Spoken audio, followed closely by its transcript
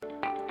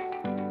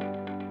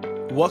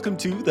Welcome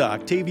to the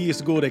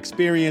Octavius Gould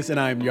Experience, and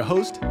I'm your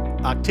host,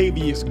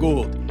 Octavius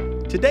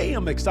Gould. Today,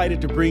 I'm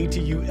excited to bring to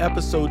you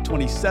episode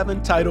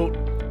 27 titled,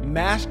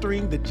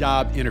 Mastering the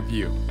Job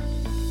Interview.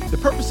 The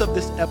purpose of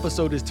this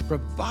episode is to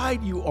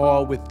provide you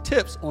all with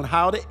tips on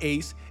how to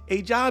ace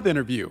a job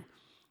interview.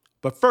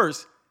 But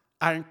first,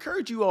 I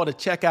encourage you all to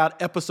check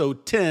out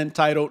episode 10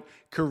 titled,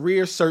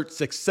 Career Search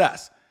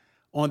Success.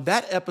 On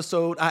that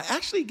episode, I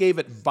actually gave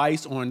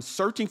advice on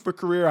searching for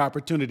career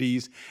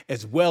opportunities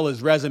as well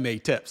as resume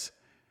tips.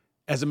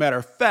 As a matter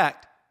of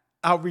fact,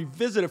 I'll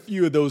revisit a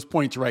few of those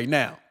points right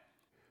now.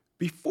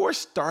 Before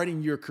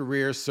starting your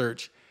career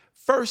search,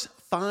 first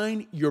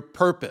find your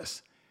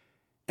purpose.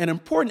 An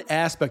important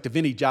aspect of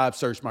any job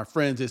search, my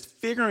friends, is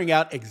figuring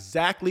out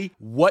exactly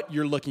what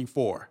you're looking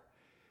for.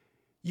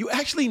 You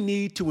actually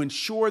need to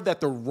ensure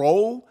that the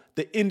role,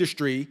 the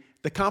industry,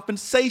 the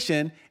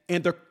compensation,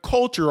 and the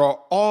culture are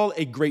all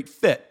a great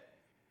fit.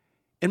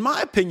 In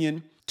my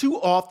opinion, too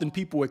often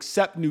people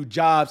accept new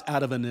jobs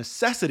out of a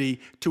necessity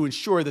to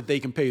ensure that they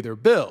can pay their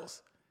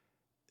bills.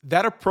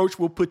 That approach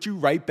will put you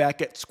right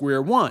back at square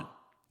one,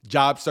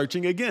 job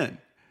searching again.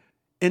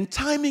 And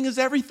timing is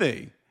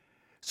everything.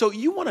 So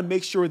you want to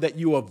make sure that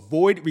you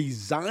avoid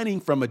resigning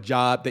from a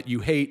job that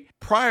you hate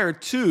prior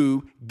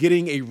to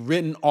getting a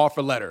written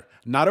offer letter,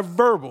 not a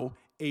verbal,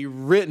 a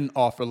written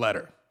offer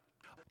letter.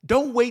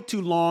 Don't wait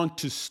too long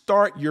to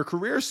start your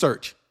career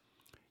search.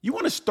 You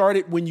want to start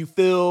it when you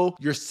feel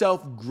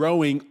yourself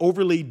growing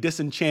overly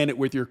disenchanted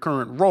with your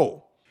current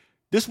role.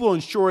 This will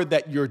ensure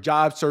that your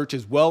job search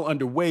is well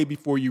underway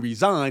before you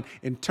resign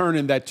and turn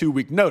in that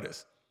 2-week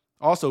notice.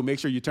 Also, make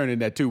sure you turn in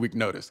that 2-week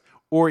notice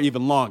or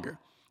even longer.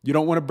 You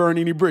don't want to burn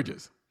any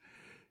bridges.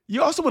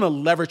 You also want to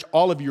leverage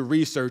all of your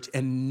research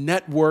and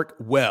network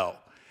well.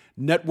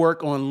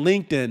 Network on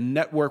LinkedIn,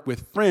 network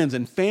with friends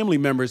and family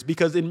members,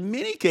 because in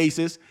many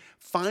cases,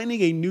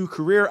 finding a new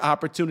career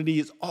opportunity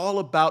is all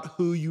about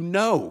who you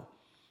know.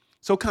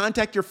 So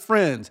contact your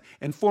friends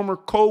and former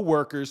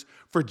coworkers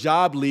for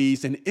job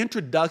leads and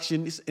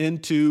introductions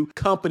into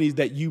companies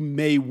that you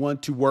may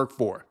want to work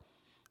for.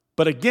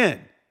 But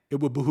again, it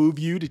will behoove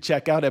you to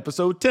check out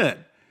episode 10.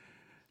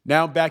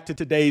 Now back to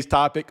today's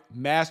topic,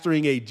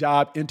 mastering a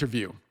job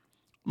interview.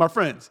 My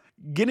friends,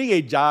 getting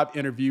a job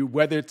interview,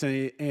 whether it's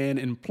an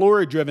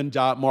employer-driven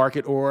job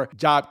market or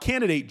job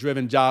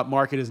candidate-driven job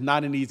market, is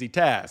not an easy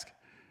task.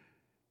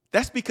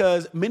 That's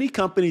because many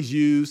companies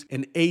use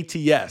an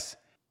ATS,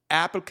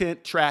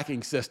 applicant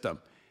tracking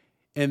system,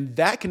 and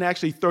that can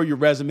actually throw your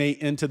resume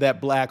into that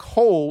black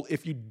hole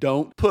if you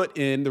don't put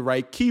in the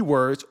right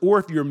keywords or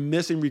if you're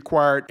missing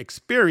required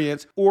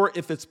experience or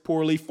if it's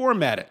poorly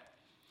formatted.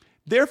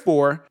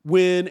 Therefore,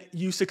 when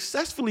you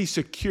successfully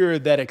secure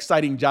that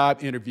exciting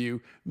job interview,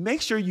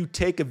 make sure you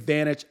take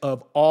advantage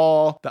of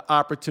all the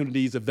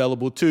opportunities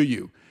available to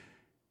you.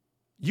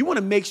 You want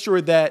to make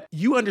sure that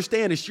you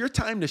understand it's your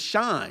time to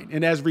shine.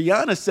 And as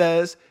Rihanna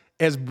says,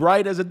 as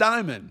bright as a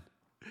diamond.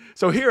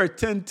 So here are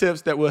 10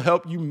 tips that will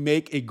help you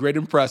make a great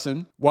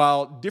impression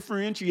while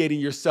differentiating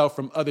yourself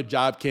from other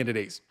job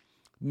candidates.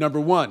 Number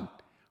 1,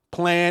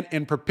 plan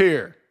and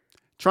prepare.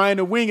 Trying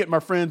to wing it, my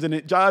friends, in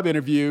a job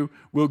interview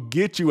will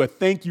get you a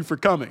thank you for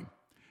coming,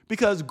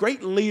 because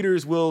great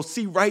leaders will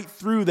see right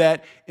through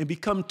that and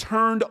become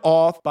turned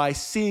off by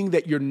seeing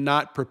that you're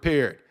not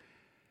prepared.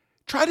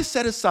 Try to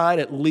set aside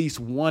at least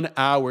 1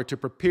 hour to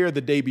prepare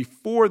the day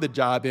before the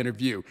job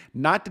interview,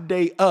 not the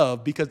day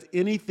of, because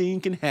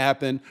anything can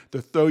happen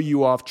to throw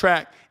you off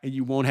track and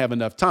you won't have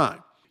enough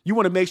time. You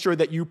want to make sure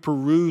that you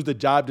peruse the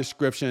job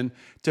description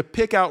to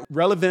pick out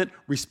relevant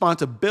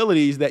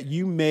responsibilities that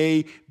you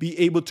may be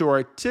able to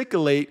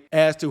articulate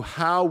as to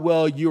how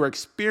well your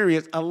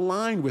experience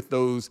aligned with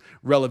those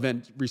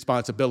relevant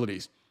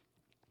responsibilities.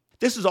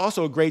 This is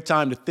also a great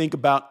time to think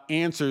about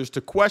answers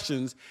to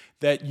questions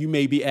that you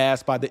may be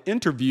asked by the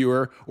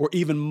interviewer or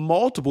even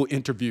multiple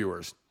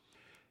interviewers.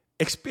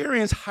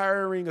 Experienced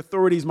hiring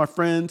authorities, my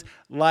friends,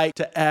 like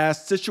to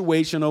ask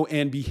situational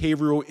and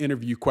behavioral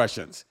interview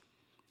questions.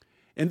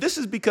 And this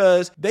is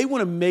because they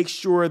want to make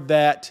sure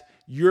that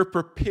you're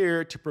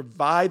prepared to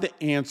provide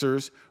the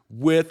answers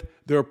with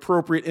the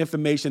appropriate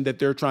information that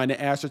they're trying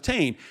to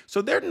ascertain.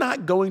 So they're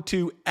not going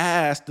to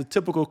ask the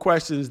typical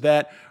questions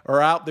that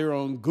are out there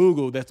on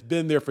Google that's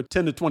been there for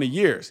 10 to 20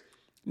 years.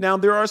 Now,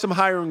 there are some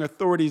hiring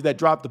authorities that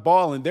drop the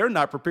ball and they're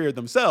not prepared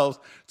themselves,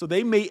 so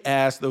they may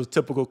ask those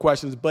typical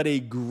questions, but a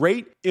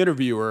great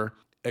interviewer,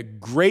 a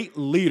great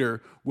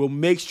leader will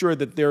make sure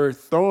that they're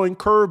throwing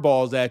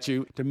curveballs at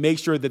you to make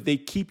sure that they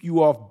keep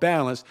you off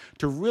balance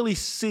to really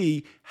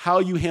see how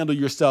you handle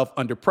yourself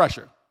under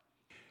pressure.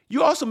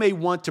 You also may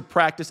want to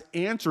practice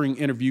answering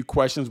interview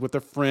questions with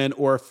a friend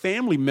or a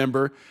family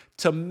member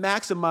to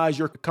maximize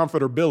your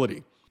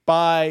comfortability.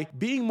 By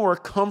being more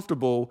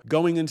comfortable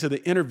going into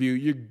the interview,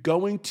 you're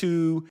going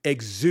to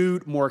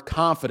exude more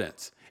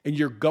confidence, and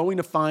you're going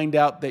to find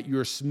out that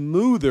you're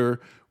smoother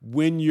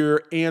when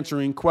you're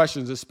answering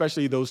questions,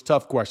 especially those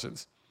tough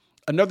questions.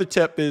 Another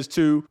tip is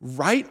to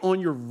write on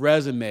your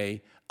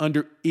resume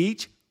under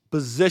each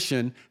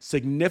position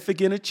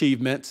significant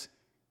achievements,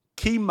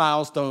 key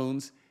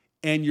milestones,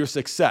 and your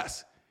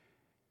success.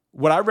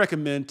 What I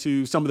recommend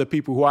to some of the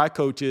people who I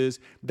coach is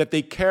that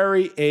they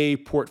carry a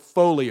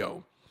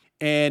portfolio,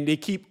 and they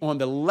keep on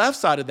the left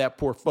side of that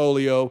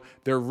portfolio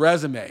their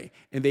resume,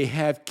 and they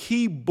have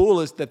key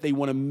bullets that they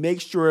want to make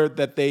sure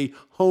that they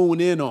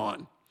hone in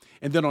on.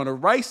 And then on the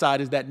right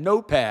side is that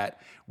notepad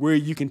where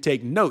you can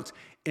take notes.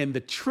 And the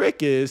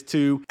trick is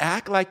to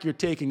act like you're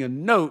taking a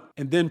note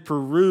and then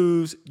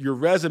peruse your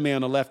resume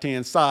on the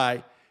left-hand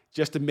side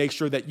just to make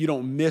sure that you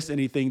don't miss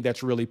anything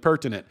that's really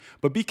pertinent.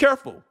 But be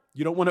careful.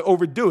 You don't want to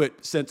overdo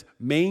it since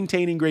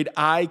maintaining great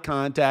eye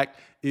contact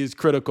is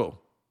critical.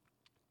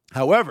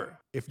 However,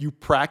 if you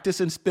practice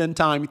and spend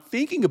time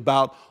thinking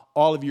about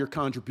all of your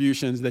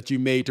contributions that you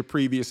made to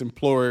previous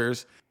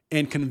employers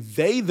and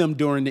convey them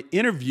during the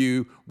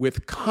interview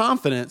with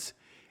confidence,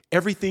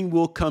 everything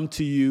will come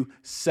to you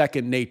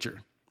second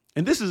nature.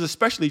 And this is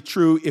especially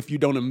true if you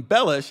don't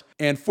embellish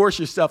and force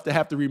yourself to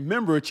have to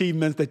remember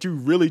achievements that you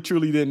really,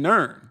 truly didn't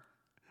earn.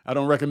 I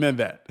don't recommend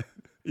that.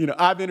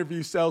 I've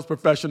interviewed sales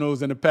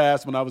professionals in the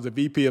past when I was a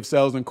VP of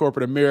sales in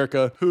corporate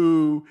America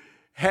who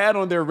had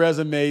on their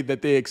resume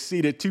that they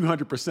exceeded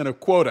 200% of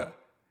quota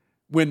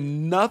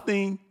when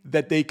nothing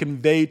that they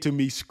conveyed to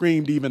me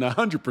screamed even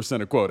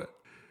 100% of quota.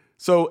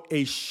 So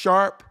a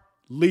sharp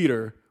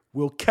leader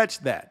will catch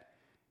that.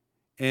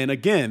 And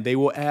again, they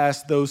will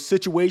ask those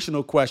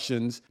situational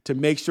questions to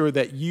make sure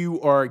that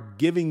you are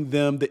giving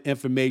them the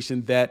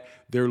information that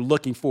they're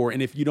looking for.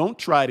 And if you don't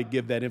try to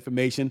give that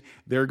information,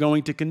 they're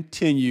going to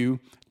continue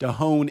to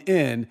hone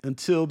in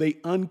until they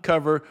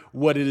uncover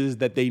what it is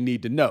that they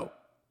need to know.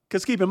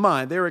 Because keep in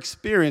mind, they're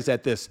experienced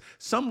at this.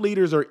 Some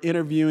leaders are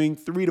interviewing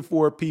 3 to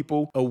 4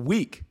 people a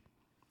week.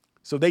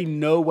 So they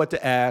know what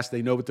to ask,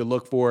 they know what to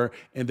look for,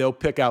 and they'll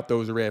pick out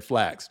those red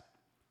flags.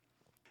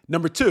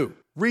 Number 2,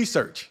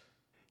 research.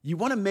 You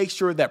want to make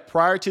sure that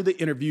prior to the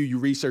interview, you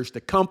research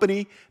the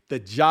company, the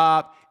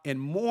job, and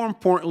more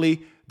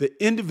importantly, the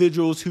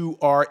individuals who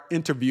are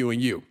interviewing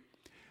you.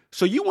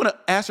 So you want to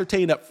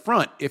ascertain up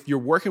front if you're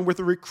working with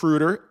a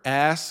recruiter,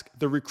 ask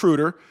the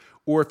recruiter,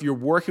 or if you're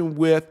working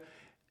with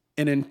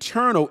an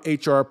internal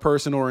HR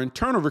person or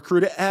internal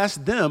recruiter,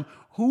 ask them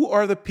who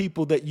are the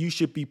people that you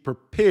should be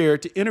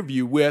prepared to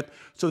interview with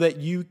so that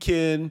you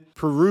can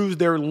peruse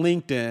their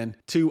LinkedIn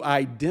to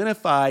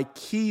identify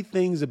key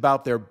things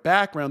about their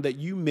background that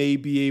you may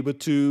be able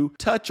to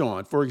touch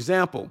on. For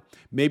example,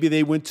 maybe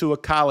they went to a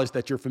college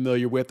that you're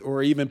familiar with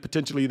or even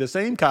potentially the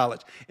same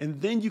college. And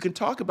then you can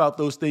talk about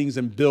those things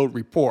and build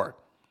rapport.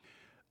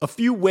 A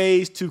few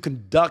ways to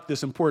conduct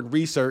this important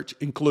research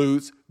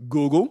includes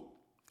Google,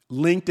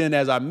 LinkedIn,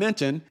 as I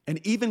mentioned, and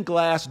even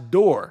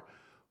Glassdoor.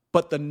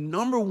 But the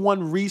number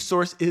one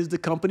resource is the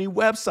company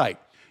website.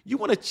 You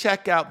want to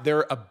check out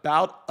their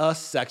About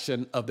Us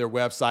section of their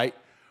website,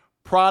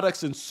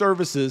 Products and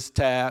Services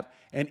tab,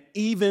 and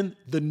even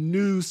the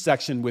News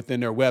section within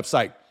their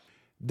website.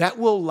 That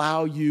will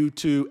allow you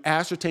to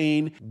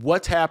ascertain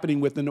what's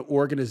happening within the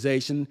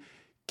organization,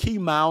 key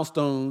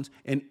milestones,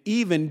 and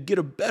even get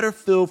a better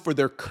feel for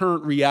their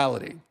current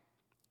reality.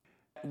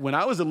 When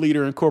I was a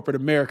leader in corporate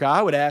America,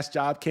 I would ask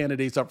job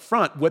candidates up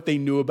front what they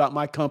knew about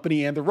my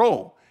company and the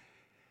role.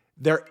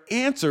 Their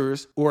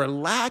answers or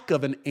lack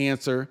of an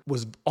answer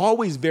was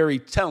always very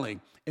telling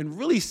and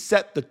really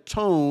set the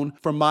tone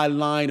for my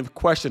line of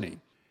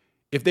questioning.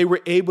 If they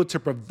were able to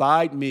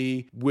provide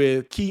me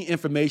with key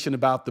information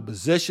about the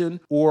position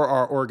or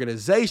our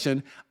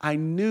organization, I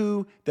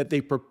knew that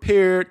they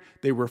prepared,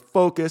 they were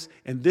focused,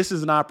 and this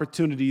is an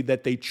opportunity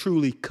that they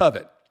truly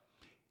covet.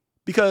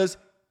 Because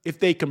if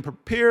they can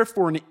prepare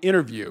for an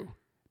interview,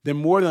 then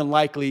more than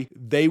likely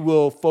they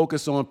will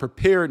focus on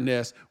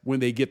preparedness when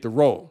they get the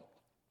role.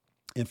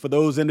 And for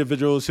those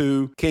individuals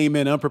who came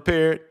in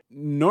unprepared,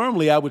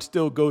 normally I would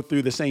still go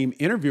through the same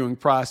interviewing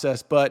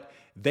process, but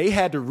they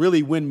had to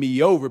really win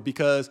me over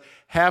because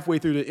halfway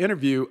through the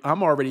interview,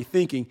 I'm already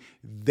thinking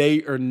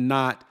they are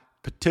not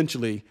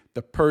potentially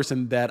the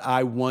person that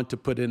I want to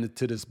put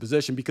into this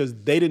position because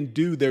they didn't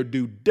do their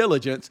due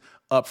diligence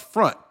up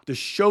front to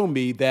show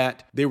me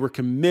that they were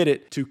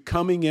committed to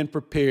coming in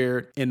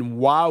prepared and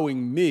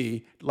wowing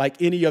me like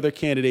any other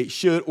candidate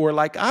should or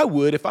like I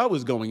would if I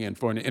was going in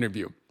for an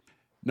interview.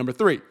 Number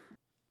 3,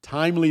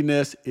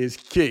 timeliness is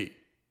key.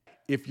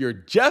 If you're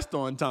just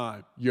on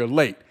time, you're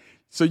late.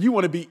 So you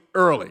want to be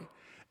early.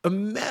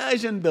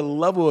 Imagine the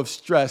level of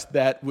stress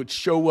that would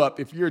show up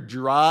if you're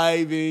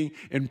driving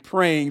and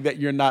praying that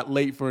you're not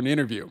late for an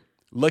interview,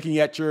 looking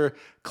at your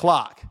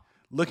clock,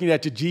 looking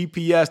at your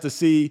GPS to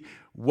see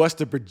what's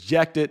the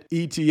projected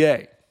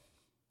ETA,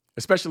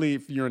 especially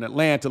if you're in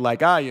Atlanta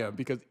like I am,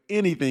 because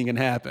anything can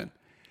happen.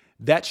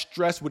 That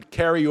stress would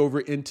carry over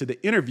into the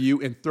interview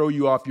and throw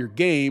you off your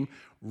game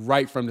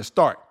right from the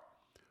start.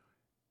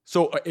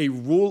 So a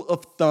rule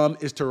of thumb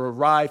is to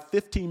arrive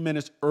 15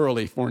 minutes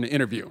early for an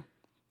interview.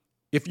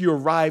 If you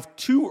arrive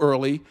too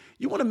early,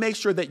 you want to make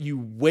sure that you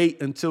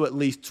wait until at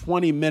least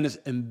 20 minutes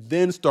and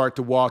then start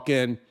to walk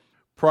in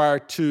prior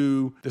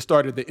to the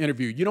start of the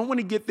interview. You don't want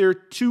to get there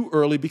too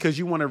early because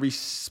you want to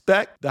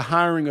respect the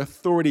hiring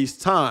authority's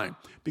time.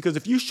 Because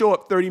if you show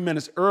up 30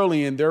 minutes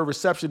early and their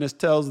receptionist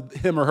tells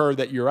him or her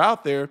that you're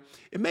out there,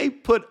 it may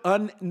put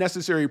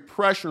unnecessary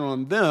pressure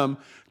on them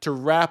to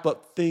wrap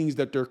up things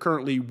that they're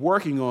currently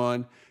working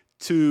on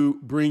to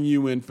bring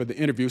you in for the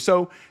interview.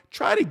 So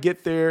try to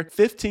get there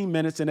 15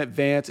 minutes in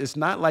advance. It's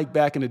not like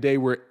back in the day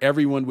where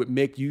everyone would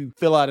make you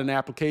fill out an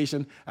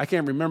application. I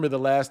can't remember the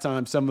last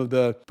time some of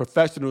the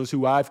professionals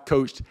who I've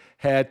coached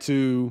had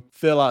to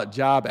fill out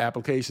job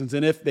applications.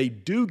 And if they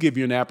do give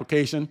you an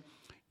application,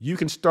 you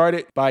can start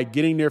it by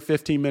getting there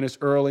 15 minutes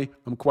early.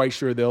 I'm quite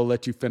sure they'll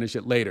let you finish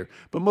it later.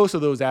 But most of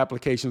those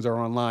applications are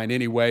online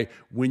anyway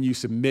when you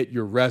submit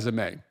your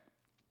resume.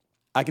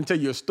 I can tell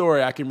you a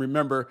story. I can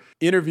remember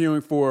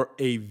interviewing for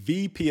a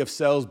VP of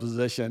sales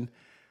position.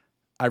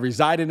 I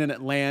resided in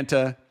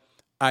Atlanta.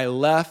 I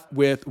left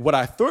with what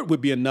I thought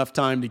would be enough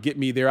time to get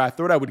me there. I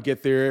thought I would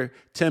get there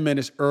 10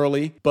 minutes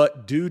early,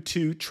 but due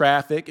to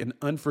traffic and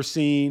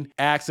unforeseen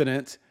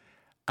accidents,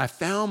 I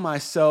found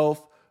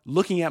myself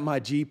looking at my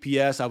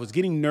GPS. I was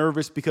getting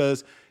nervous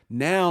because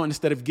now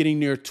instead of getting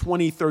there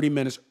 20, 30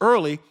 minutes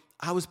early,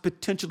 I was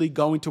potentially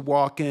going to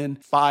walk in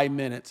 5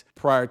 minutes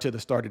prior to the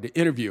start of the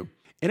interview.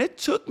 And it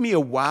took me a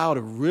while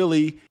to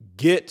really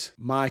get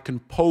my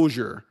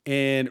composure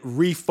and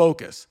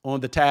refocus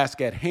on the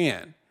task at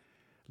hand.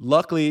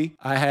 Luckily,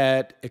 I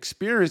had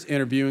experience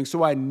interviewing,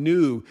 so I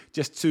knew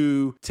just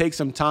to take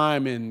some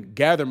time and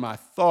gather my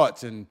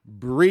thoughts and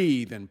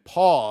breathe and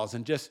pause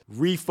and just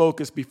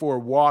refocus before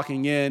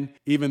walking in,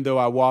 even though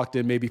I walked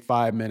in maybe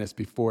 5 minutes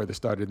before the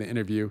start of the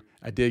interview.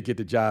 I did get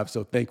the job,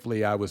 so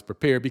thankfully I was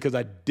prepared because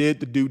I did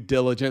the due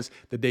diligence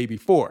the day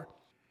before.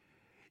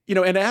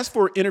 And as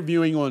for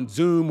interviewing on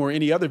Zoom or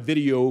any other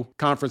video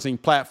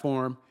conferencing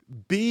platform,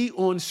 be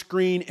on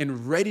screen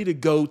and ready to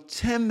go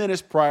 10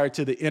 minutes prior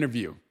to the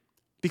interview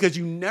because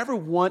you never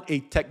want a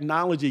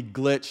technology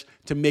glitch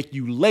to make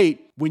you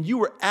late when you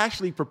were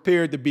actually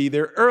prepared to be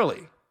there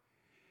early.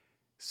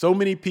 So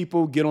many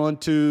people get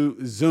onto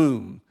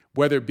Zoom,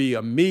 whether it be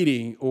a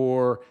meeting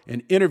or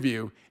an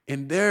interview,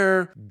 and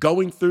they're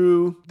going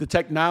through the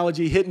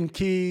technology, hitting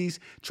keys,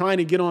 trying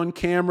to get on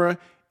camera.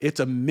 It's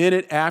a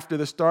minute after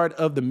the start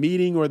of the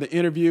meeting or the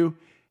interview.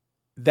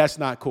 That's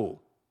not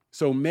cool.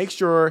 So make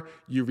sure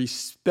you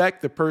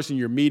respect the person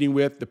you're meeting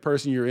with, the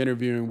person you're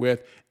interviewing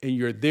with, and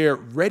you're there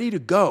ready to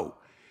go.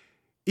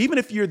 Even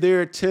if you're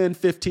there 10,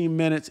 15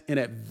 minutes in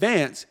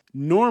advance,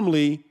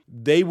 normally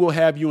they will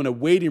have you in a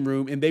waiting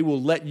room and they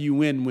will let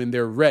you in when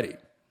they're ready.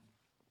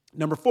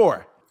 Number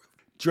 4,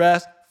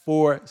 dress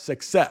for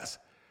success.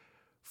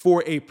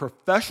 For a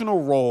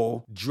professional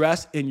role,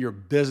 dress in your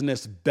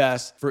business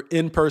best for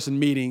in-person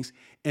meetings,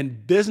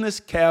 and business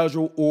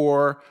casual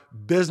or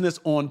business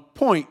on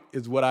point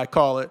is what I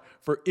call it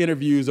for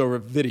interviews over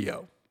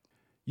video.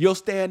 You'll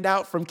stand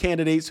out from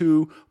candidates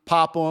who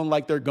pop on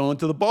like they're going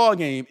to the ball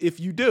game if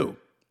you do.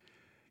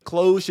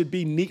 Clothes should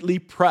be neatly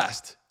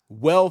pressed,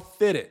 well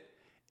fitted,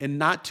 and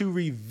not too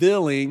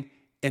revealing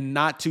and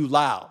not too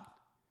loud.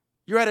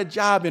 You're at a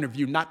job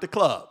interview, not the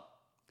club.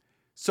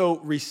 So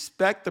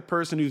respect the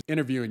person who's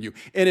interviewing you.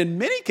 And in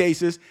many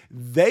cases,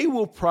 they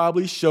will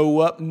probably show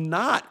up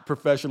not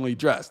professionally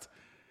dressed.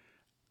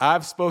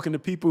 I've spoken to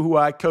people who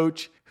I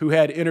coach who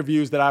had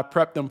interviews that I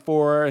prepped them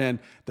for. And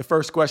the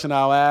first question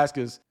I'll ask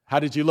is, how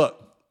did you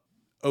look?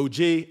 OG,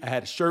 I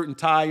had a shirt and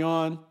tie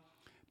on.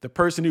 The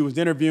person who was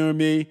interviewing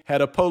me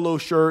had a polo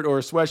shirt or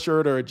a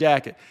sweatshirt or a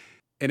jacket.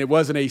 And it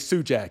wasn't a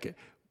suit jacket.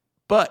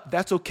 But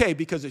that's okay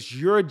because it's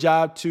your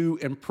job to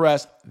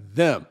impress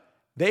them.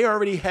 They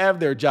already have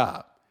their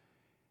job.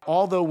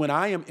 Although when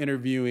I am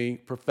interviewing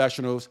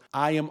professionals,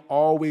 I am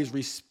always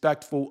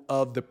respectful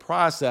of the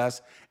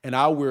process and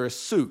I'll wear a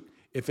suit.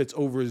 If it's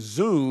over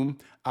Zoom,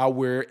 I'll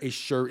wear a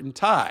shirt and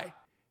tie.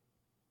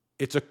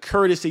 It's a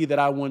courtesy that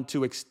I want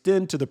to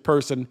extend to the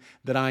person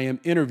that I am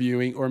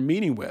interviewing or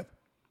meeting with.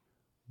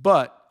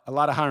 But a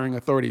lot of hiring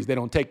authorities, they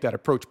don't take that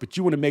approach. But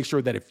you want to make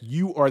sure that if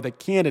you are the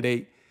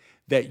candidate,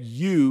 that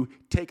you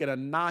take it a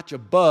notch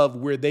above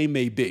where they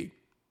may be.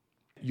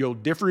 You'll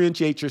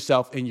differentiate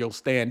yourself and you'll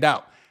stand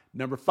out.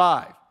 Number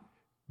 5,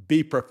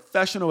 be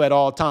professional at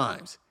all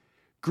times.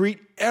 Greet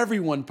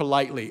everyone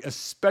politely,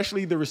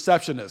 especially the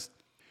receptionist.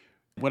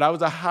 When I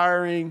was a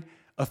hiring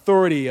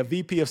authority, a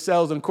VP of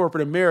sales in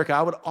corporate America,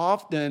 I would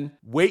often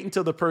wait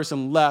until the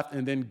person left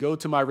and then go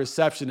to my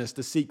receptionist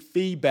to seek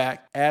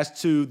feedback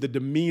as to the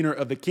demeanor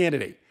of the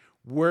candidate.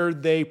 Were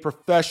they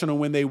professional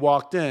when they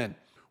walked in?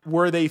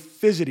 Were they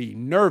fidgety,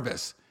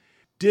 nervous?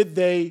 Did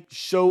they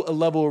show a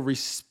level of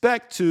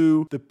respect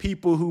to the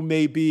people who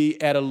may be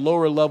at a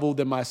lower level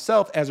than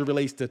myself as it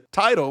relates to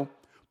title,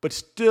 but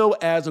still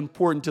as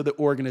important to the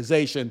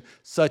organization,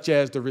 such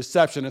as the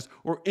receptionist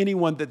or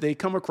anyone that they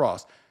come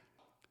across?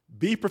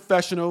 Be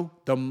professional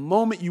the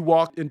moment you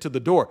walk into the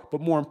door, but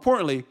more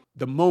importantly,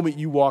 the moment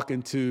you walk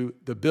into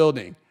the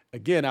building.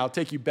 Again, I'll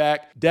take you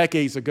back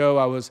decades ago.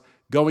 I was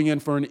going in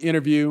for an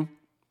interview.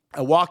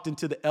 I walked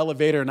into the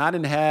elevator and I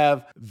didn't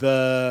have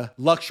the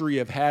luxury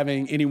of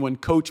having anyone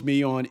coach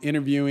me on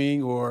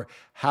interviewing or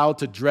how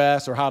to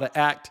dress or how to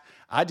act.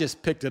 I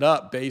just picked it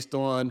up based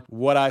on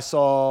what I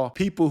saw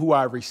people who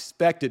I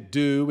respected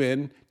do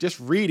and just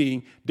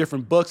reading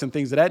different books and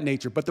things of that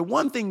nature. But the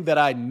one thing that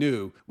I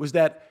knew was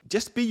that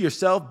just be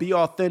yourself, be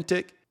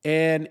authentic.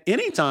 And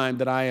anytime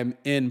that I am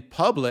in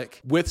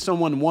public with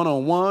someone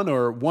one-on-one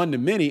or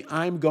one-to-many,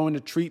 I'm going to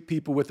treat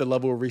people with a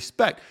level of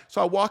respect. So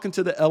I walk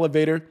into the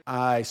elevator.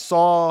 I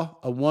saw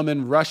a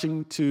woman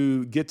rushing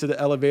to get to the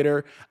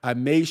elevator. I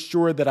made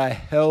sure that I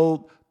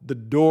held the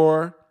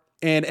door.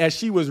 And as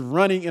she was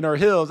running in her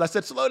heels, I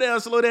said, slow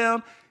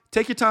down,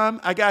 take your time.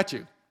 I got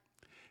you.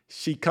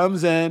 She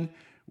comes in.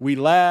 We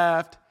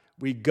laughed.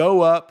 We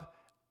go up.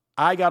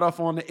 I got off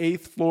on the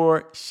 8th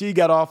floor. She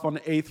got off on the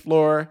 8th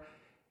floor.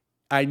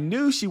 I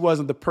knew she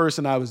wasn't the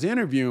person I was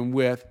interviewing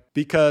with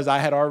because I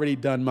had already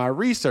done my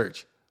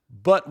research.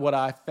 But what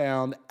I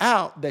found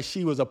out that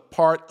she was a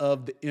part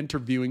of the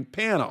interviewing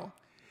panel.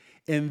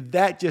 And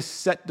that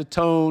just set the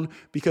tone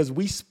because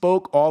we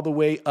spoke all the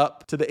way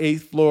up to the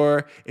 8th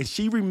floor. And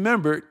she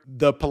remembered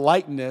the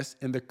politeness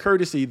and the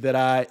courtesy that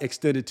I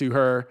extended to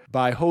her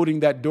by holding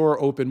that door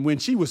open when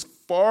she was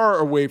far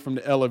away from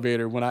the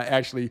elevator when I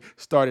actually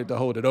started to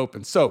hold it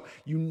open. So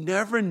you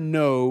never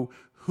know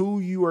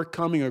who you are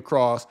coming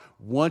across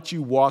once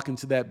you walk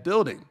into that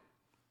building.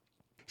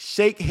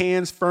 Shake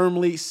hands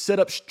firmly, sit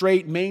up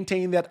straight,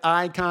 maintain that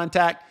eye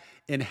contact,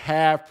 and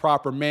have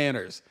proper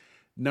manners.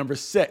 Number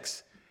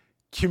 6,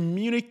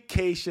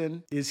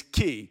 communication is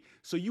key.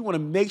 So you want to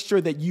make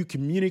sure that you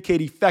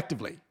communicate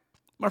effectively.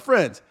 My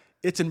friends,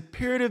 it's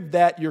imperative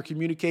that your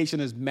communication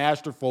is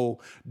masterful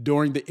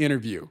during the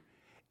interview,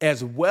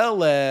 as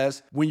well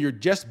as when you're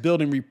just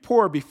building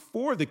rapport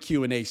before the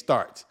Q&A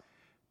starts.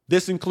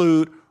 This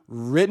includes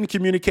written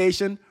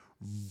communication,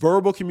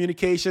 verbal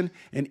communication,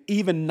 and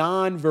even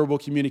nonverbal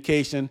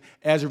communication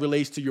as it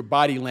relates to your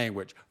body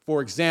language.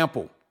 For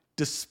example,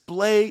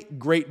 display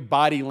great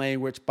body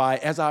language by,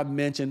 as I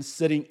mentioned,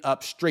 sitting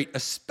up straight,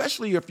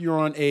 especially if you're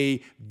on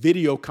a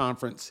video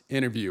conference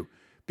interview,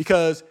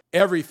 because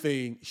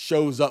everything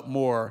shows up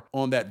more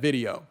on that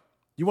video.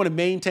 You want to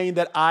maintain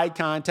that eye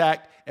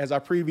contact, as I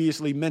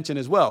previously mentioned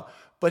as well.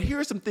 But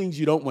here are some things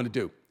you don't want to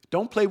do.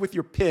 Don't play with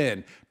your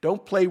pen.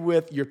 Don't play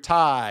with your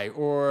tie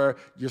or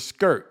your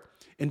skirt.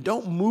 And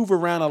don't move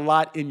around a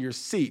lot in your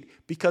seat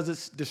because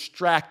it's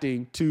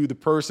distracting to the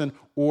person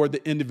or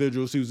the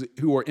individuals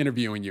who are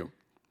interviewing you.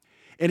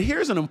 And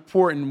here's an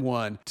important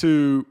one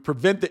to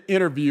prevent the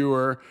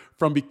interviewer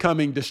from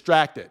becoming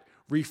distracted.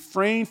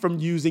 Refrain from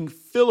using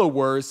filler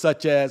words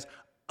such as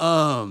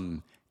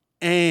and,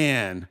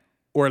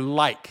 or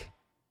like.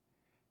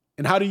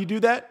 And how do you do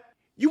that?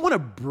 You want to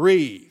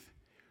breathe.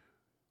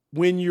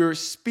 When you're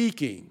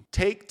speaking,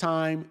 take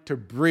time to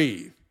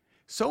breathe.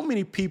 So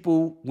many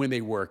people, when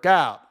they work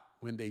out,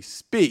 when they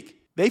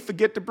speak, they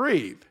forget to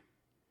breathe.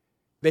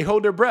 They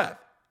hold their breath.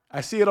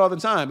 I see it all the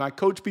time. I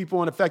coach people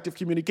on effective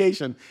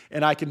communication,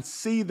 and I can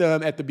see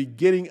them at the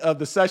beginning of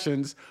the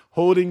sessions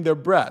holding their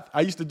breath.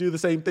 I used to do the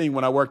same thing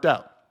when I worked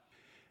out.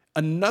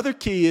 Another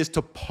key is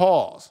to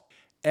pause.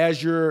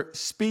 As you're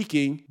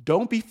speaking,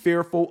 don't be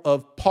fearful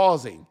of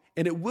pausing.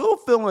 And it will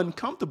feel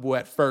uncomfortable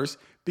at first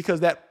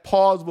because that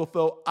pause will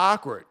feel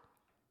awkward.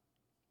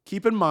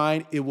 Keep in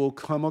mind, it will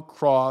come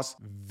across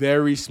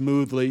very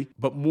smoothly,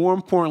 but more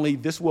importantly,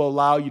 this will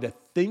allow you to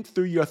think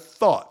through your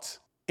thoughts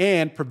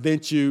and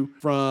prevent you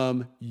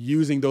from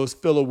using those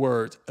filler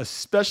words,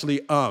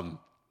 especially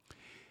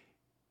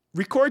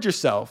Record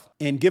yourself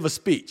and give a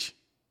speech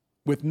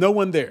with no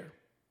one there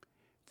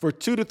for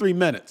 2 to 3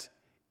 minutes,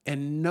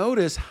 and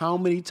notice how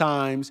many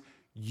times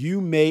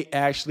you may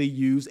actually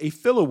use a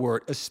filler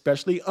word,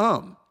 especially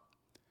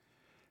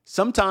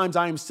Sometimes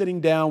I am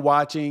sitting down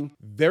watching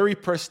very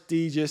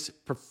prestigious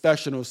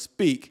professionals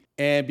speak,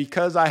 and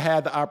because I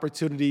had the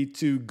opportunity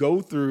to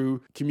go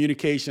through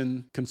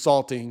communication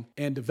consulting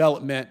and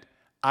development,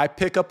 I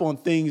pick up on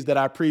things that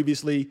I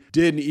previously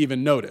didn't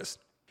even notice.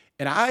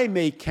 And I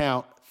may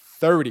count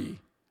 30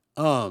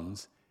 in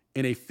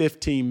a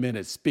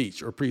 15-minute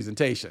speech or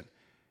presentation.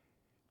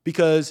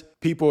 Because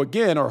people,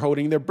 again, are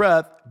holding their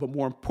breath, but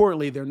more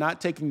importantly, they're not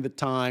taking the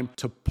time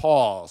to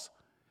pause,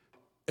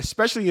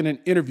 especially in an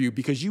interview,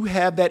 because you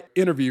have that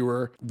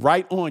interviewer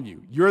right on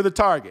you. You're the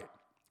target.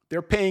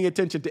 They're paying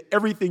attention to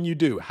everything you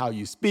do, how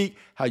you speak,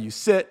 how you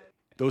sit.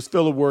 Those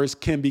filler words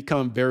can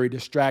become very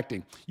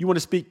distracting. You want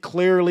to speak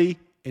clearly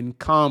and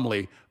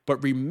calmly,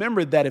 but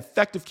remember that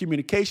effective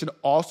communication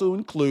also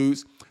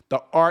includes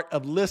the art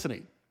of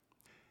listening.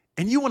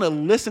 And you want to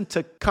listen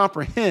to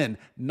comprehend,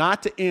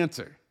 not to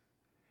answer.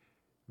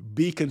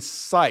 Be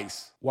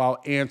concise while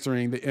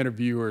answering the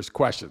interviewer's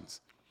questions.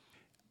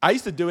 I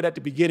used to do it at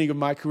the beginning of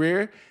my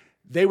career.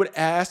 They would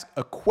ask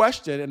a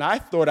question, and I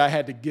thought I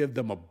had to give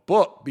them a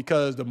book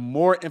because the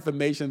more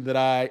information that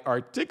I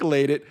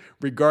articulated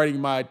regarding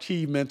my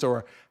achievements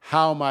or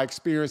how my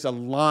experience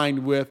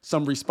aligned with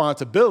some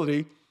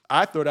responsibility,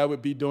 I thought I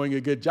would be doing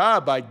a good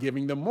job by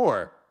giving them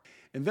more.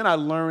 And then I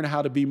learned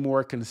how to be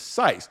more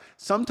concise.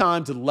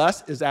 Sometimes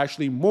less is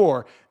actually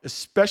more,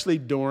 especially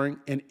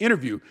during an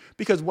interview.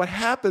 Because what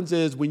happens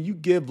is when you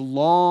give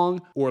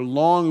long or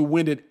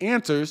long-winded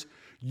answers,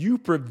 you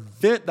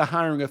prevent the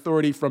hiring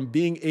authority from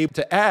being able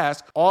to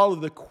ask all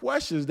of the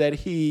questions that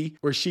he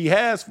or she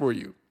has for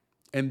you.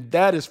 And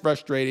that is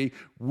frustrating,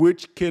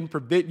 which can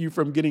prevent you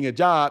from getting a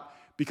job,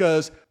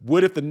 because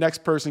what if the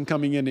next person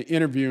coming in to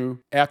interview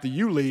after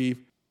you leave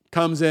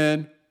comes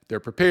in, they're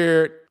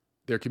prepared,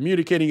 they're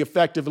communicating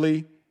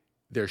effectively,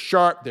 they're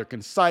sharp, they're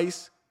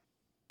concise,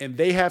 and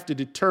they have to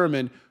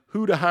determine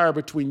who to hire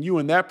between you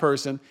and that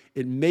person.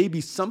 It may be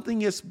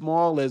something as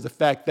small as the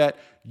fact that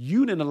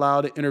you didn't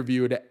allow the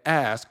interviewer to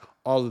ask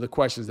all of the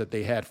questions that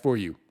they had for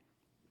you.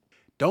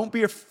 Don't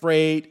be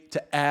afraid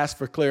to ask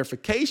for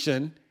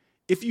clarification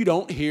if you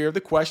don't hear the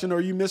question or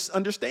you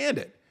misunderstand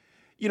it.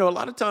 A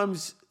lot of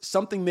times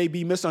something may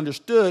be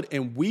misunderstood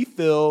and we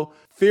feel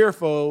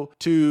fearful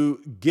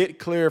to get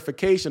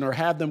clarification or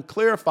have them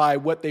clarify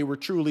what they were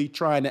truly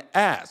trying to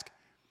ask.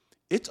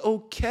 It's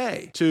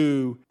okay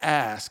to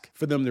ask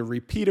for them to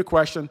repeat a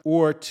question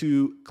or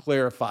to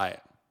clarify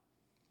it.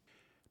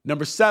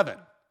 Number 7,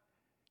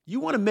 you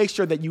want to make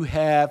sure that you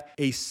have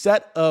a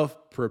set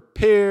of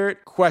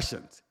prepared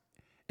questions.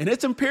 And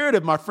it's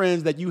imperative, my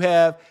friends, that you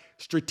have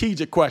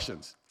strategic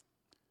questions.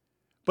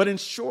 But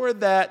ensure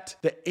that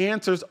the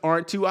answers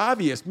aren't too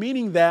obvious,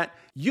 meaning that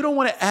you don't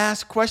want to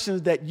ask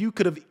questions that you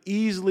could have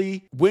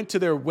easily went to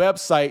their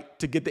website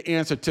to get the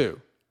answer to.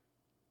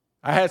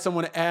 I had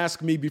someone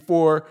ask me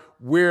before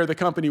where the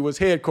company was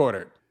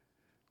headquartered.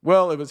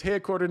 Well, it was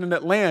headquartered in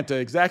Atlanta,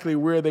 exactly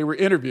where they were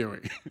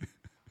interviewing.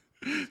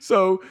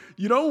 So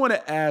you don't want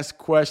to ask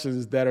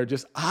questions that are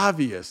just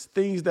obvious,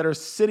 things that are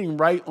sitting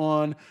right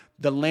on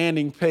the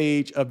landing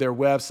page of their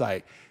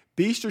website.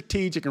 Be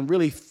strategic and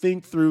really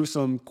think through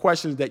some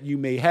questions that you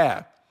may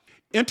have.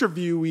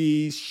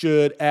 Interviewees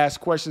should ask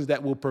questions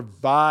that will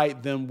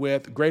provide them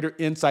with greater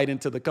insight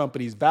into the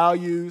company's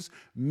values,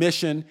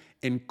 mission,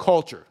 and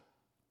culture.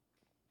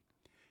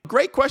 A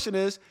great question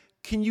is,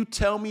 can you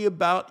tell me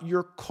about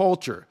your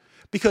culture?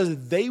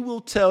 Because they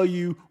will tell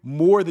you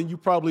more than you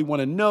probably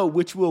want to know,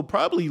 which will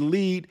probably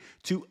lead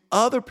to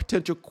other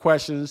potential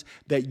questions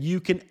that you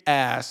can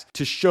ask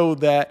to show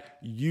that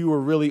you are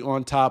really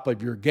on top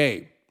of your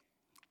game.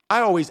 I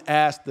always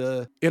ask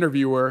the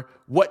interviewer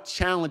what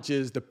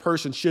challenges the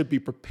person should be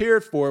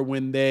prepared for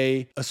when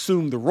they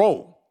assume the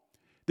role.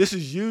 This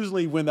is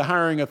usually when the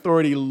hiring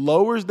authority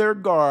lowers their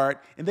guard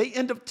and they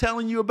end up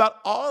telling you about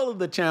all of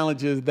the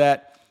challenges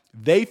that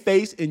they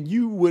face and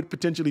you would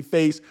potentially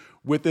face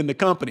within the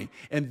company.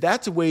 And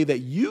that's a way that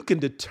you can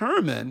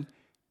determine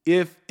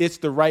if it's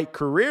the right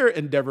career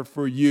endeavor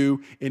for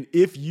you and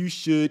if you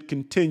should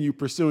continue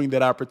pursuing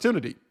that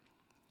opportunity.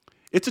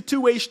 It's a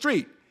two-way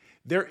street.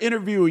 They're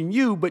interviewing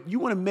you, but you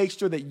want to make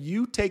sure that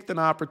you take an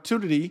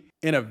opportunity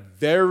in a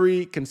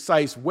very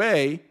concise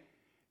way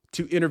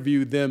to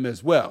interview them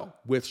as well,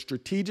 with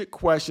strategic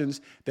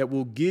questions that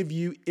will give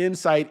you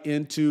insight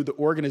into the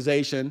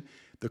organization,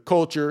 the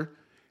culture,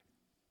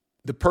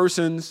 the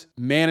person's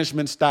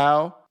management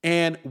style,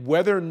 and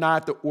whether or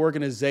not the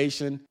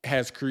organization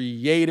has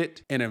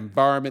created an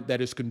environment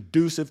that is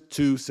conducive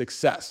to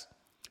success.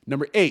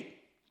 Number 8,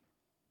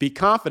 be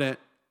confident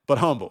but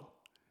humble.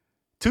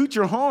 Toot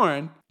your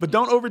horn, but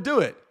don't overdo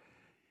it.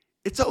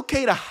 It's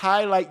okay to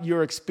highlight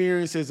your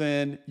experiences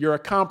and your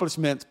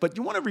accomplishments, but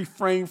you want to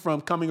refrain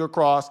from coming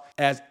across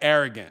as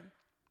arrogant.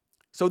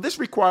 So this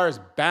requires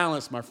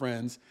balance, my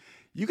friends.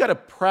 You got to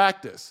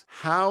practice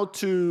how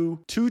to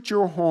toot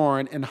your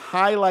horn and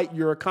highlight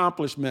your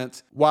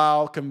accomplishments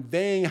while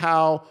conveying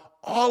how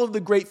all of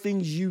the great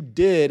things you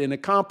did and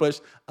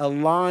accomplished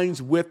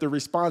aligns with the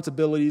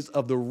responsibilities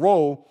of the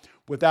role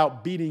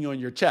without beating on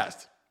your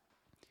chest.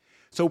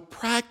 So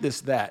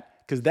practice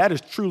that, because that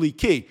is truly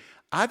key.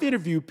 I've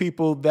interviewed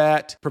people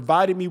that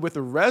provided me with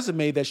a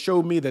resume that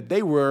showed me that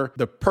they were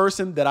the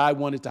person that I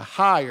wanted to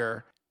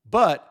hire.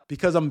 But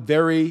because I'm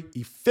very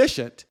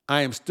efficient,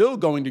 I am still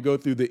going to go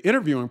through the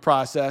interviewing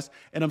process.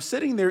 And I'm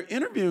sitting there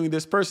interviewing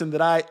this person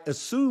that I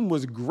assumed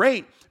was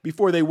great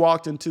before they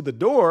walked into the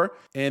door.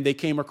 And they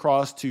came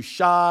across too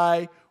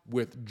shy,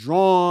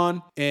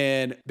 withdrawn,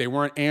 and they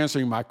weren't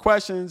answering my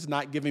questions,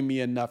 not giving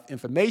me enough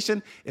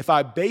information. If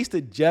I based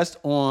it just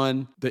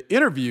on the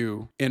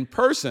interview in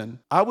person,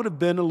 I would have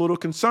been a little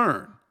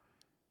concerned.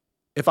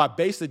 If I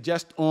based it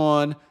just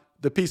on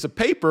the piece of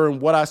paper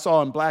and what I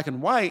saw in black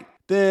and white,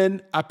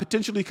 then I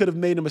potentially could have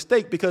made a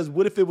mistake, because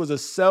what if it was a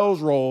sales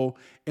role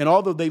and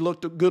although they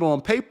looked good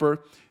on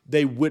paper,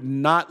 they would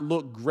not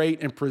look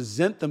great and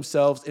present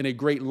themselves in a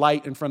great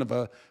light in front of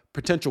a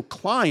potential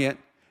client?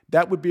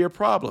 That would be a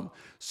problem.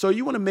 So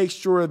you want to make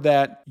sure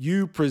that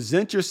you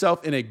present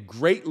yourself in a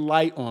great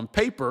light on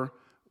paper,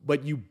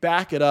 but you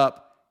back it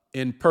up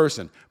in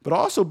person. But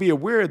also be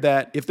aware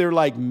that if they're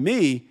like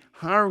me,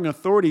 hiring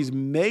authorities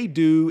may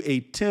do a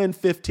 10,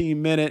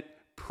 15-minute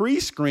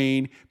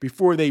pre-screen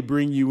before they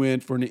bring you in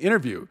for an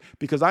interview,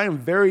 because I am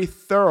very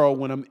thorough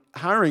when I'm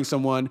hiring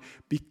someone,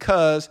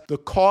 because the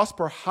cost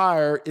per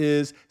hire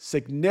is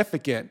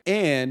significant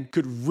and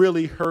could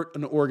really hurt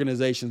an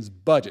organization's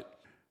budget.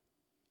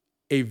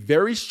 A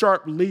very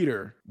sharp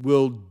leader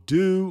will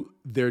do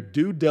their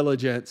due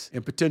diligence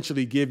and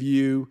potentially give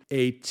you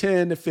a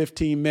 10 to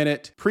 15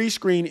 minute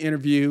pre-screen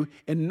interview.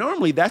 And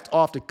normally that's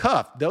off the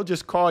cuff. They'll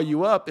just call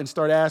you up and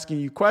start asking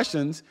you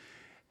questions.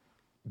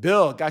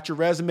 Bill, got your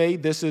resume.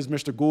 This is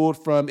Mr.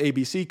 Gould from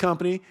ABC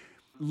Company.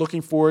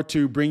 Looking forward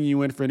to bringing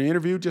you in for an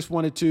interview. Just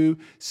wanted to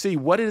see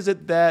what is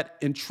it that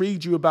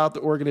intrigued you about the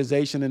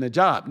organization and the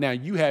job. Now,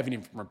 you haven't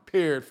even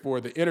prepared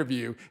for the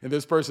interview, and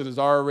this person is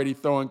already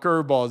throwing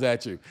curveballs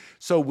at you.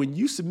 So when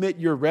you submit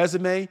your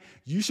resume,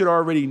 you should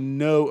already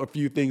know a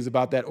few things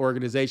about that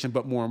organization,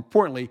 but more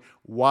importantly,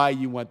 why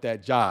you want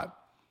that job.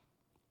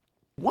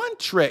 One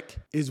trick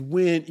is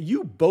when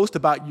you boast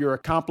about your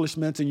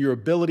accomplishments and your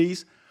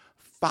abilities,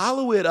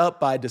 follow it up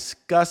by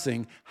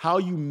discussing how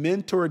you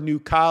mentor new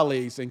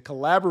colleagues and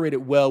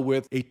collaborated well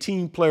with a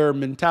team player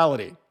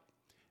mentality.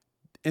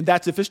 And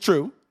that's if it's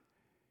true.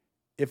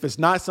 If it's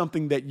not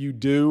something that you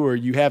do or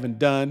you haven't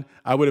done,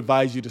 I would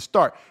advise you to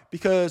start,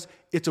 because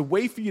it's a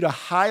way for you to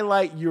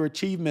highlight your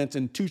achievements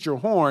and toot your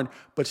horn,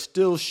 but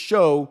still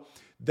show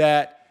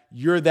that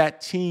you're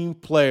that team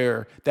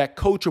player, that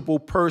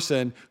coachable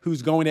person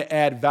who's going to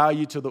add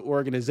value to the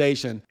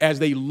organization as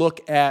they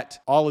look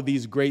at all of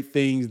these great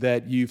things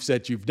that you've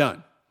said you've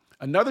done.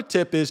 Another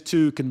tip is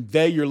to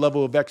convey your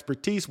level of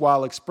expertise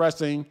while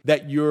expressing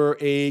that you're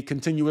a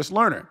continuous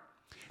learner.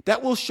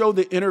 That will show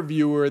the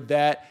interviewer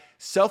that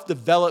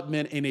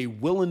self-development and a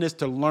willingness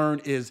to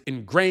learn is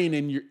ingrained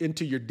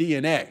into your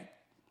DNA.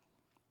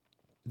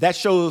 That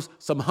shows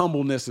some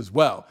humbleness as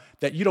well,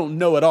 that you don't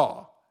know it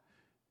all.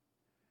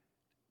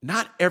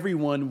 Not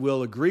everyone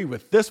will agree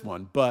with this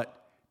one,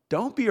 but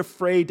don't be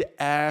afraid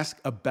to ask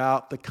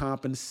about the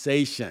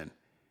compensation.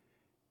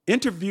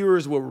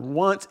 Interviewers were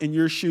once in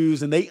your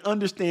shoes and they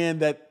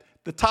understand that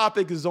the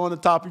topic is on the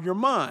top of your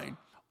mind.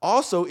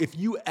 Also, if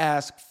you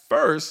ask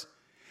first,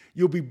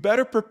 you'll be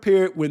better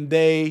prepared when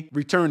they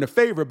return the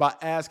favor by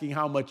asking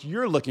how much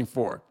you're looking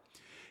for.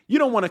 You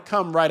don't want to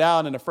come right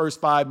out in the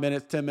first 5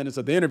 minutes, 10 minutes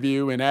of the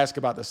interview and ask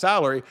about the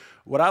salary.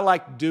 What I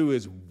like to do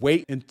is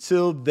wait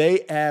until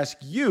they ask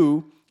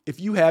you if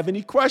you have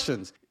any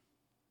questions.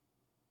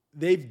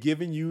 They've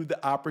given you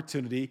the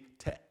opportunity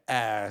to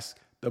ask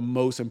the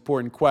most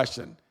important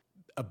question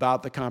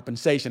about the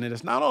compensation. And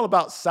it's not all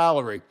about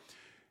salary.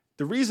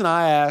 The reason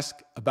I ask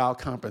about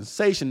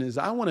compensation is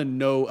I want to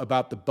know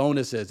about the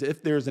bonuses,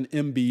 if there's an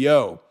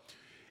MBO.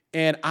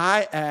 And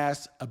I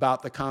ask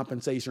about the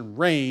compensation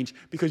range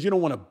because you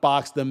don't want to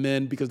box them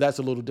in, because that's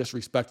a little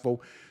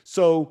disrespectful.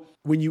 So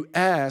when you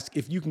ask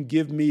if you can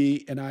give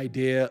me an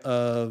idea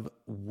of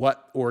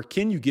what, or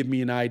can you give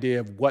me an idea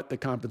of what the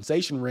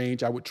compensation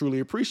range, I would truly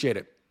appreciate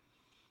it.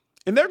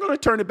 And they're going to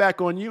turn it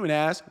back on you and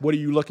ask, what are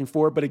you looking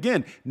for? But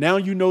again, now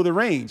you know the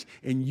range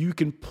and you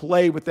can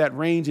play with that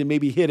range and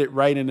maybe hit it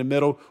right in the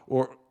middle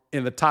or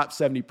in the top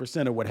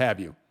 70% or what have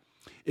you.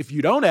 If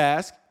you don't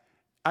ask,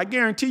 I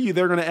guarantee you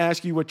they're going to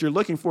ask you what you're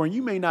looking for, and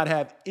you may not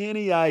have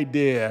any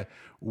idea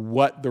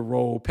what the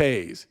role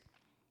pays.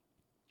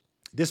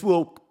 This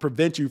will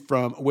prevent you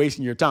from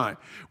wasting your time.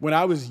 When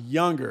I was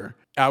younger,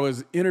 I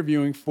was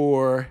interviewing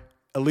for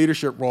a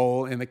leadership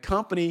role, and the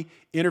company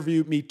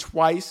interviewed me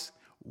twice.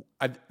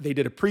 They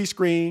did a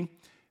pre-screen.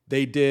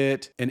 They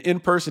did an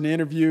in-person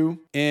interview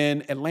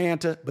in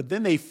Atlanta, but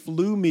then they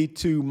flew me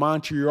to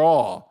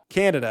Montreal,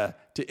 Canada,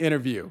 to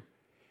interview.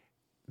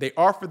 They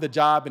offered the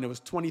job and it was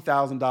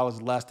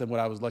 $20,000 less than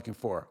what I was looking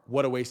for.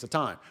 What a waste of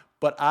time.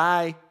 But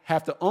I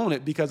have to own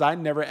it because I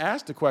never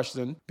asked the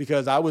question,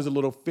 because I was a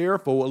little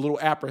fearful, a little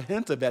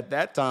apprehensive at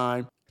that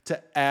time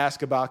to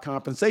ask about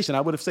compensation.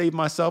 I would have saved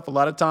myself a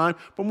lot of time,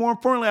 but more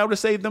importantly, I would have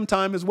saved them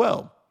time as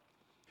well.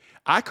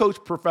 I coach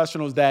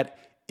professionals that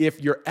if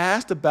you're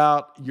asked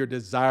about your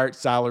desired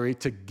salary,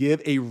 to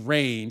give a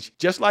range,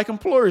 just like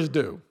employers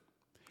do.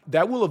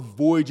 That will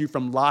avoid you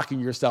from locking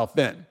yourself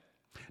in.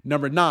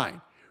 Number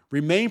 9.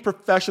 Remain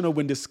professional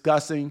when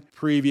discussing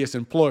previous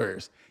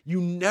employers.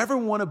 You never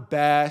want to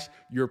bash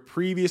your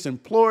previous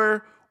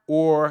employer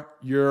or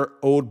your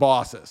old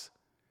bosses.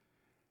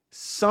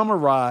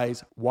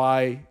 Summarize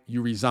why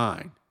you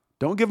resigned.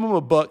 Don't give them a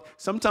book.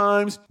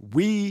 Sometimes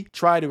we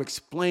try to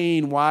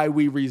explain why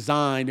we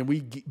resigned and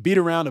we beat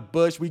around the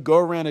bush. We go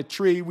around a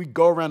tree. We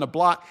go around the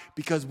block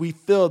because we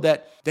feel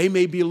that they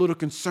may be a little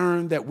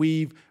concerned that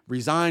we've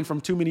resigned from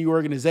too many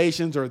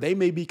organizations, or they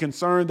may be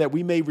concerned that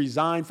we may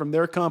resign from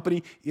their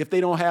company if they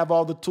don't have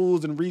all the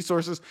tools and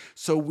resources.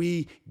 So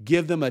we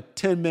give them a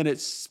 10-minute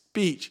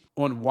speech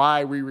on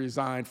why we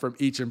resigned from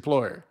each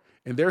employer.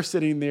 And they're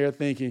sitting there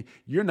thinking,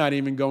 you're not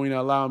even going to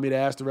allow me to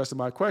ask the rest of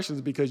my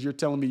questions because you're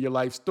telling me your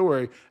life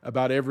story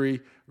about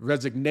every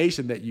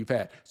resignation that you've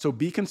had. So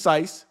be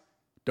concise.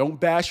 Don't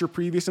bash your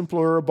previous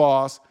employer or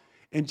boss,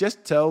 and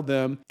just tell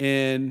them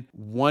in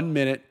 1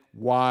 minute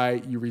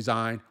why you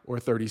resigned, or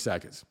 30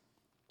 seconds.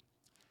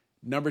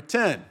 Number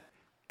 10,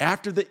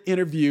 after the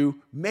interview,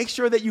 make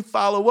sure that you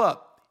follow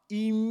up.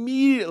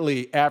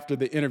 Immediately after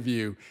the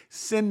interview,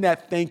 send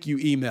that thank you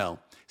email.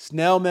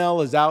 Snail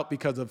mail is out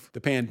because of the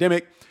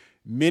pandemic.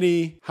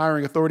 Many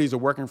hiring authorities are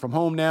working from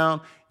home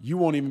now. You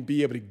won't even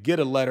be able to get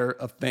a letter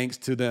of thanks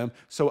to them.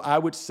 So I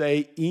would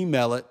say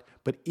email it,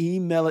 but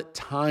email it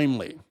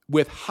timely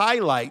with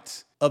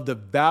highlights of the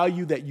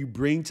value that you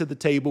bring to the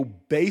table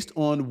based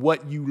on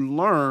what you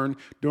learned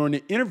during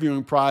the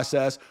interviewing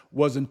process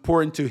was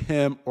important to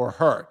him or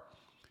her.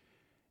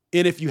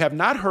 And if you have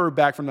not heard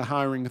back from the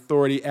hiring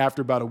authority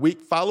after about a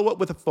week, follow up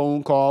with a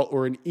phone call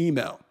or an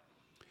email.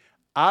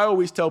 I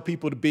always tell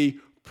people to be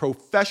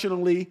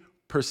professionally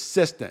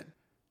persistent.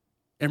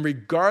 And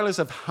regardless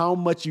of how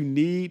much you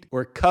need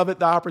or covet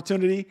the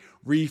opportunity,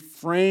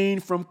 refrain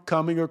from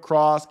coming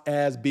across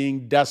as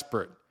being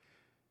desperate.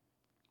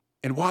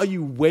 And while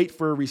you wait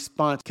for a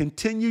response,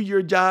 continue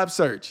your job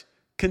search.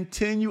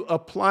 Continue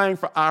applying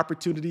for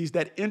opportunities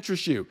that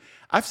interest you.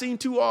 I've seen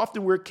too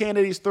often where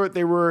candidates thought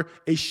they were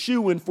a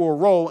shoo-in for a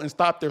role and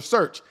stopped their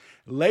search,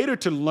 later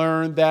to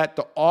learn that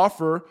the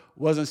offer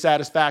wasn't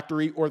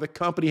satisfactory or the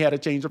company had a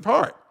change of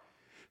heart.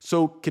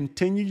 So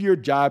continue your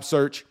job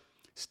search,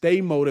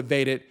 stay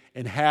motivated,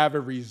 and have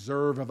a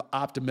reserve of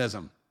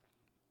optimism.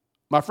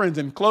 My friends,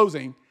 in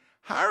closing,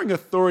 hiring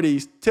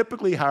authorities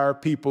typically hire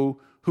people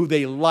who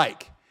they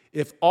like,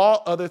 if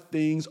all other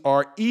things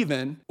are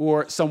even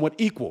or somewhat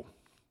equal.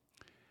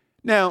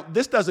 Now,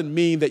 this doesn't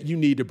mean that you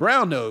need to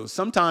brown nose.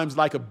 Sometimes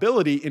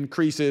likability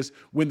increases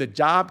when the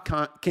job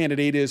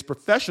candidate is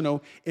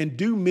professional and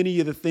do many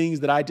of the things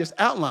that I just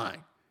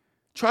outlined.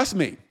 Trust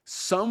me,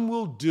 some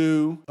will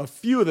do a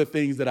few of the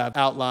things that I've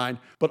outlined,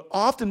 but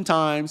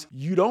oftentimes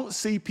you don't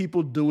see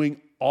people doing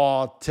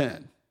all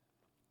 10.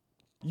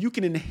 You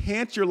can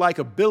enhance your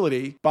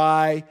likability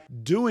by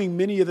doing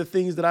many of the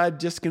things that I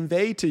just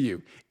conveyed to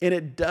you, and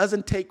it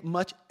doesn't take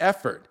much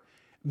effort.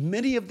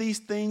 Many of these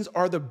things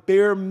are the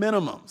bare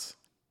minimums.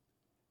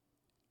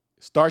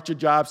 Start your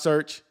job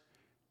search.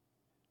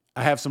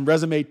 I have some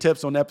resume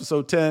tips on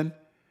episode 10.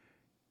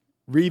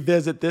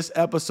 Revisit this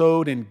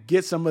episode and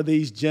get some of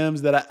these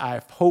gems that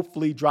I've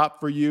hopefully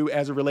dropped for you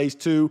as it relates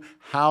to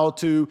how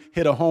to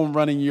hit a home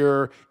run in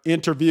your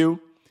interview.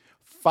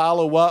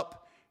 Follow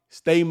up,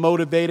 stay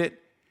motivated,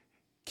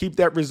 keep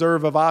that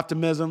reserve of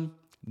optimism,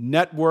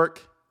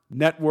 network,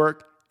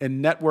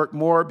 and network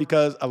more,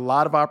 because a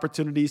lot of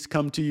opportunities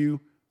come to you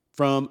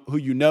from who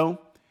you know.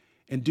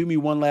 And do me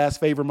one last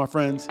favor, my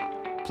friends.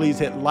 Please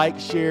hit like,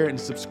 share, and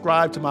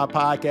subscribe to my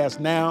podcast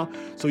now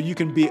so you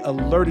can be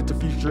alerted to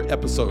future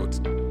episodes.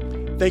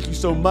 Thank you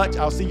so much.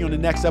 I'll see you on the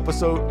next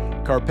episode.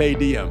 Carpe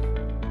diem.